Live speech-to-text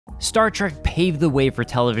Star Trek paved the way for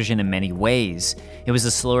television in many ways. It was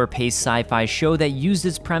a slower-paced sci-fi show that used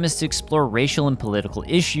its premise to explore racial and political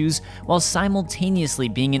issues, while simultaneously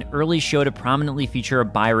being an early show to prominently feature a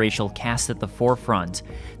biracial cast at the forefront.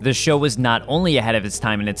 The show was not only ahead of its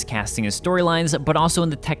time in its casting and storylines, but also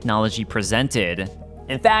in the technology presented.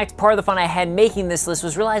 In fact, part of the fun I had making this list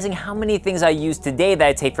was realizing how many things I use today that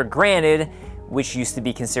I take for granted, which used to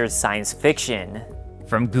be considered science fiction.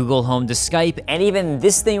 From Google Home to Skype, and even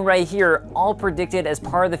this thing right here, all predicted as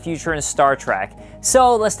part of the future in Star Trek.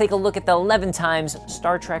 So let's take a look at the 11 times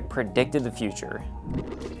Star Trek predicted the future.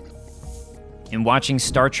 In watching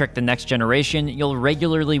Star Trek: The Next Generation, you'll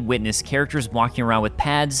regularly witness characters walking around with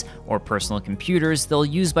pads, or personal computers they'll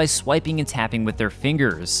use by swiping and tapping with their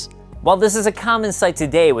fingers. While this is a common sight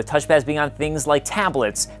today, with touchpads being on things like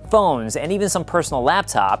tablets, phones, and even some personal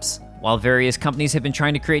laptops, while various companies have been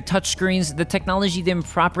trying to create touchscreens, the technology didn't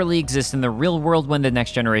properly exist in the real world when the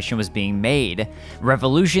next generation was being made.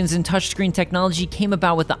 Revolutions in touchscreen technology came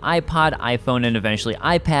about with the iPod, iPhone, and eventually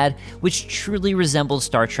iPad, which truly resembled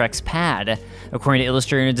Star Trek's pad. According to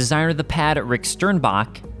illustrator and designer of the pad, Rick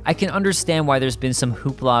Sternbach, I can understand why there's been some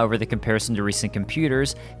hoopla over the comparison to recent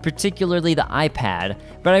computers, particularly the iPad,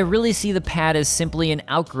 but I really see the pad as simply an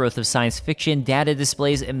outgrowth of science fiction data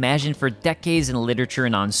displays imagined for decades in literature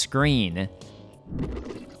and on screen.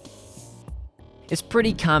 It's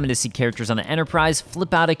pretty common to see characters on the Enterprise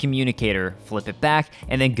flip out a communicator, flip it back,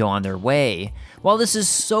 and then go on their way. While this is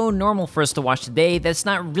so normal for us to watch today, that's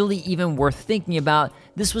not really even worth thinking about.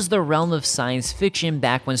 This was the realm of science fiction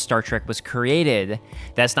back when Star Trek was created.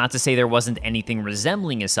 That's not to say there wasn't anything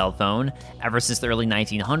resembling a cell phone. Ever since the early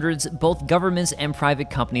 1900s, both governments and private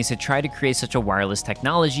companies had tried to create such a wireless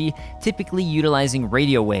technology, typically utilizing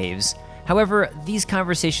radio waves. However, these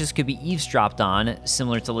conversations could be eavesdropped on,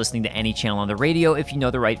 similar to listening to any channel on the radio if you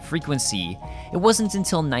know the right frequency. It wasn't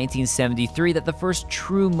until 1973 that the first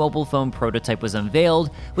true mobile phone prototype was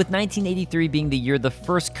unveiled, with 1983 being the year the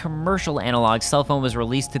first commercial analog cell phone was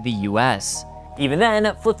released to the US. Even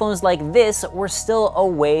then, flip phones like this were still a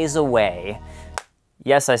ways away.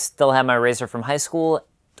 Yes, I still have my Razr from high school,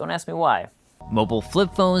 don't ask me why. Mobile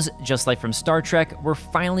flip phones, just like from Star Trek, were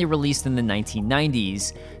finally released in the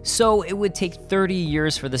 1990s, so it would take 30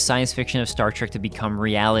 years for the science fiction of Star Trek to become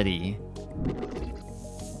reality.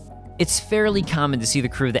 It's fairly common to see the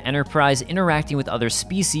crew of the Enterprise interacting with other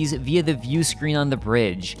species via the view screen on the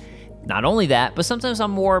bridge. Not only that, but sometimes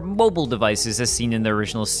on more mobile devices as seen in the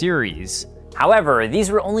original series. However,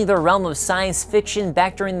 these were only the realm of science fiction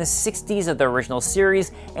back during the 60s of the original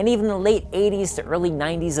series, and even the late 80s to early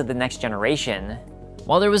 90s of the Next Generation.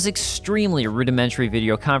 While there was extremely rudimentary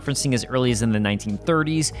video conferencing as early as in the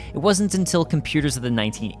 1930s, it wasn't until computers of the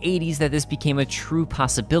 1980s that this became a true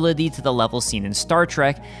possibility to the level seen in Star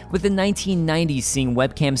Trek, with the 1990s seeing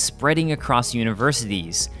webcams spreading across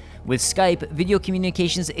universities. With Skype, video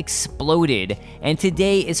communications exploded, and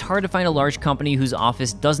today it's hard to find a large company whose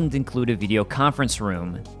office doesn't include a video conference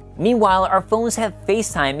room. Meanwhile, our phones have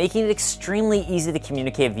FaceTime, making it extremely easy to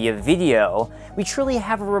communicate via video. We truly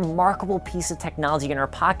have a remarkable piece of technology in our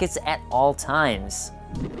pockets at all times.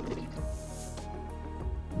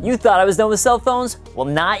 You thought I was done with cell phones? Well,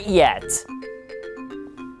 not yet.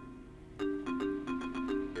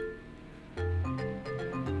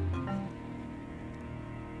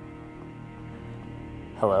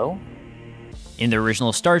 Hello? In the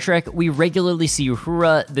original Star Trek, we regularly see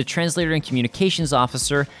Uhura, the translator and communications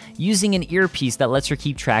officer, using an earpiece that lets her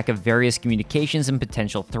keep track of various communications and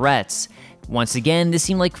potential threats. Once again, this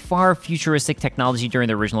seemed like far futuristic technology during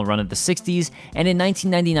the original run of the 60s, and in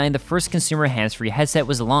 1999 the first consumer hands-free headset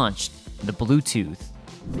was launched, the Bluetooth.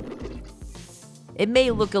 It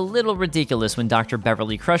may look a little ridiculous when Dr.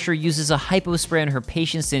 Beverly Crusher uses a hypospray on her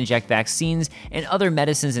patients to inject vaccines and other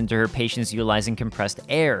medicines into her patients utilizing compressed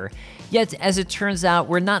air. Yet, as it turns out,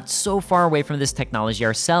 we're not so far away from this technology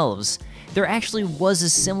ourselves. There actually was a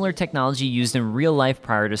similar technology used in real life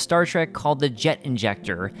prior to Star Trek called the jet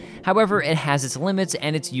injector. However, it has its limits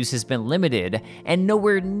and its use has been limited, and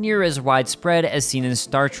nowhere near as widespread as seen in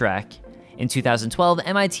Star Trek. In 2012,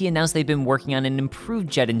 MIT announced they'd been working on an improved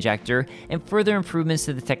jet injector, and further improvements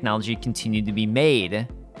to the technology continued to be made.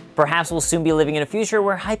 Perhaps we'll soon be living in a future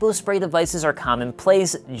where hypospray devices are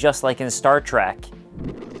commonplace, just like in Star Trek.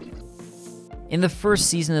 In the first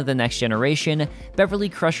season of The Next Generation, Beverly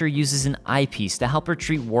Crusher uses an eyepiece to help her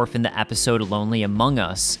treat Worf in the episode Lonely Among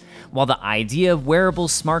Us. While the idea of wearable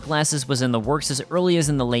smart glasses was in the works as early as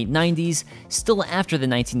in the late 90s, still after the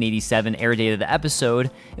 1987 air date of the episode,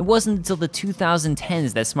 it wasn't until the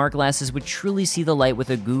 2010s that smart glasses would truly see the light with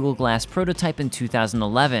a Google Glass prototype in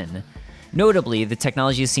 2011. Notably, the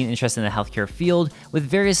technology has seen interest in the healthcare field, with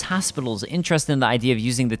various hospitals interested in the idea of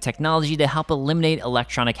using the technology to help eliminate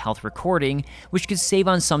electronic health recording, which could save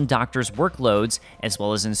on some doctors' workloads, as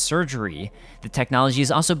well as in surgery. The technology is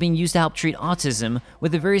also being used to help treat autism,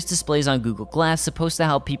 with the various displays on Google Glass supposed to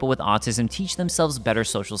help people with autism teach themselves better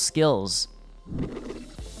social skills.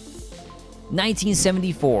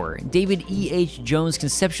 1974, David E.H. Jones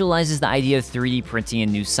conceptualizes the idea of 3D printing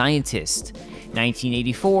in New Scientist.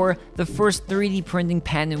 1984, the first 3D printing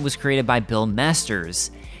patent was created by Bill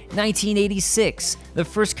Masters. 1986, the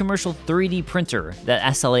first commercial 3D printer, the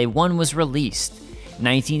SLA-1, was released.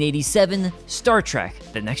 1987, Star Trek: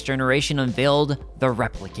 The Next Generation unveiled the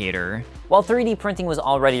Replicator. While 3D printing was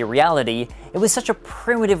already a reality, it was such a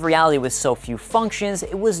primitive reality with so few functions,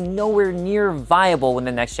 it was nowhere near viable when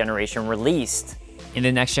the Next Generation released. In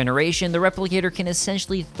the Next Generation, the Replicator can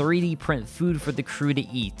essentially 3D print food for the crew to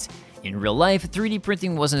eat. In real life, 3D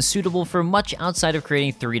printing wasn't suitable for much outside of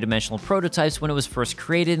creating three-dimensional prototypes when it was first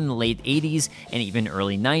created in the late 80s and even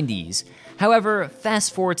early 90s. However,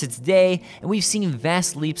 fast forward to today, and we've seen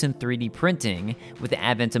vast leaps in 3D printing. With the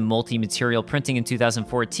advent of multi-material printing in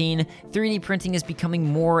 2014, 3D printing is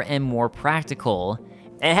becoming more and more practical.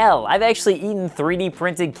 And hell, I've actually eaten 3D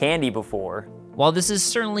printed candy before. While this is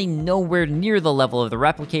certainly nowhere near the level of the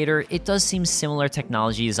Replicator, it does seem similar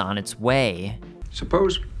technology is on its way.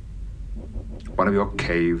 Suppose one of your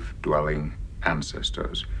cave-dwelling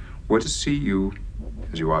ancestors were to see you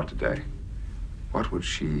as you are today. What would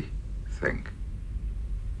she think?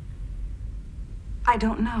 I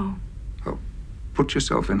don't know. Well, put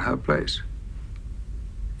yourself in her place.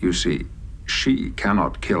 You see, she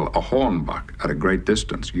cannot kill a hornbuck at a great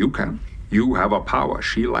distance. You can. You have a power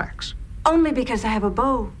she lacks. Only because I have a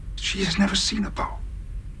bow. She has never seen a bow.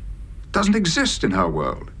 It doesn't exist in her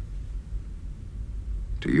world.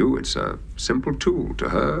 To you, it's a simple tool. To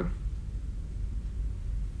her,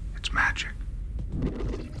 it's magic.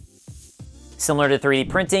 Similar to 3D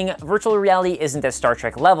printing, virtual reality isn't at Star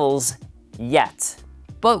Trek levels yet.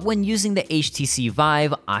 But when using the HTC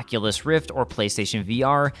Vive, Oculus Rift, or PlayStation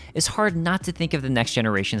VR, it's hard not to think of the next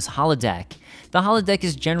generation's holodeck. The holodeck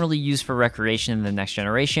is generally used for recreation in the next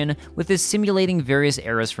generation, with it simulating various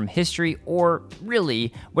eras from history, or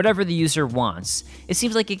really, whatever the user wants. It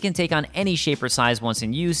seems like it can take on any shape or size once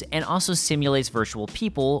in use, and also simulates virtual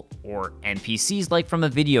people, or NPCs like from a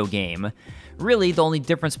video game. Really, the only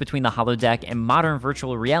difference between the holodeck and modern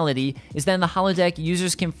virtual reality is that in the holodeck,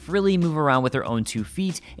 users can freely move around with their own 2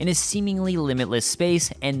 feet in a seemingly limitless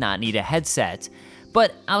space and not need a headset.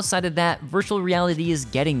 But outside of that, virtual reality is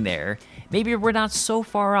getting there. Maybe we're not so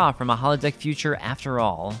far off from a holodeck future after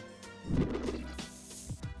all.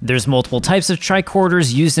 There's multiple types of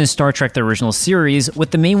tricorders used in Star Trek the original series,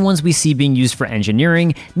 with the main ones we see being used for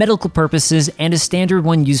engineering, medical purposes, and a standard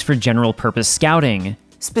one used for general purpose scouting.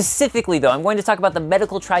 Specifically though, I'm going to talk about the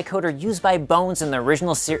medical tricorder used by Bones in the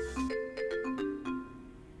original series.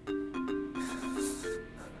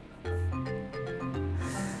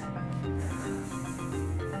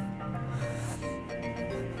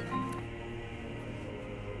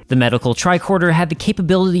 The medical tricorder had the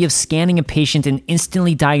capability of scanning a patient and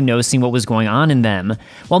instantly diagnosing what was going on in them.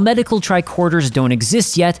 While medical tricorders don't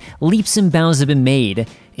exist yet, leaps and bounds have been made.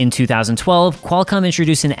 In 2012, Qualcomm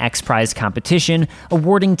introduced an X-Prize competition,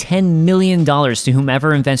 awarding $10 million to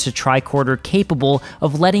whomever invents a tricorder capable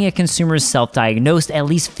of letting a consumer self-diagnose at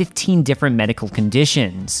least 15 different medical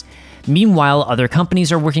conditions. Meanwhile, other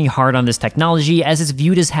companies are working hard on this technology as it's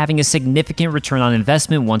viewed as having a significant return on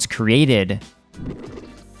investment once created.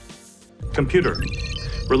 Computer,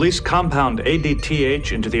 release compound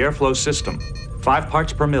ADTH into the airflow system. 5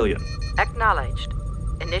 parts per million. Acknowledged.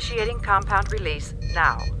 Initiating compound release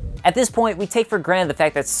now. At this point, we take for granted the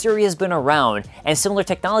fact that Siri has been around, and similar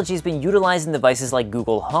technology has been utilized in devices like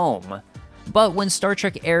Google Home. But when Star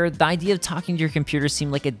Trek aired, the idea of talking to your computer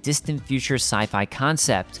seemed like a distant future sci-fi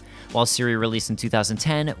concept. While Siri released in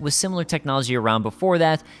 2010, with similar technology around before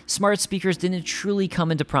that, smart speakers didn't truly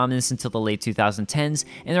come into prominence until the late 2010s,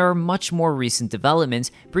 and there are much more recent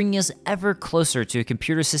developments, bringing us ever closer to a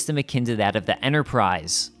computer system akin to that of the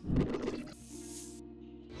Enterprise.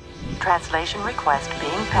 Translation request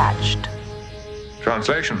being patched.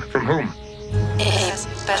 Translation? From whom?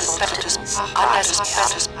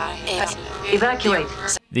 Evacuate.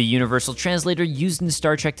 The universal translator used in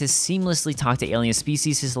Star Trek to seamlessly talk to alien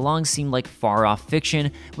species has long seemed like far-off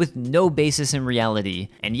fiction with no basis in reality,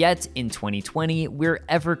 and yet, in 2020, we're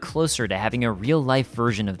ever closer to having a real-life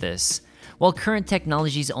version of this. While current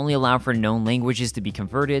technologies only allow for known languages to be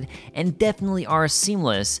converted, and definitely are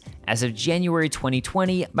seamless, as of January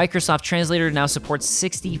 2020, Microsoft Translator now supports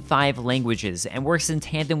 65 languages and works in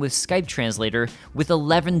tandem with Skype Translator with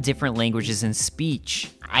 11 different languages in speech.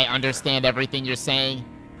 I understand everything you're saying.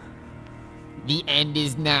 The end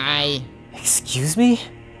is nigh. Excuse me?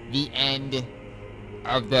 The end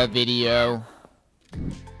of the video.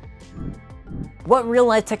 What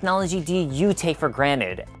real-life technology do you take for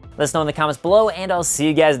granted? Let us know in the comments below, and I'll see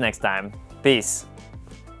you guys next time. Peace.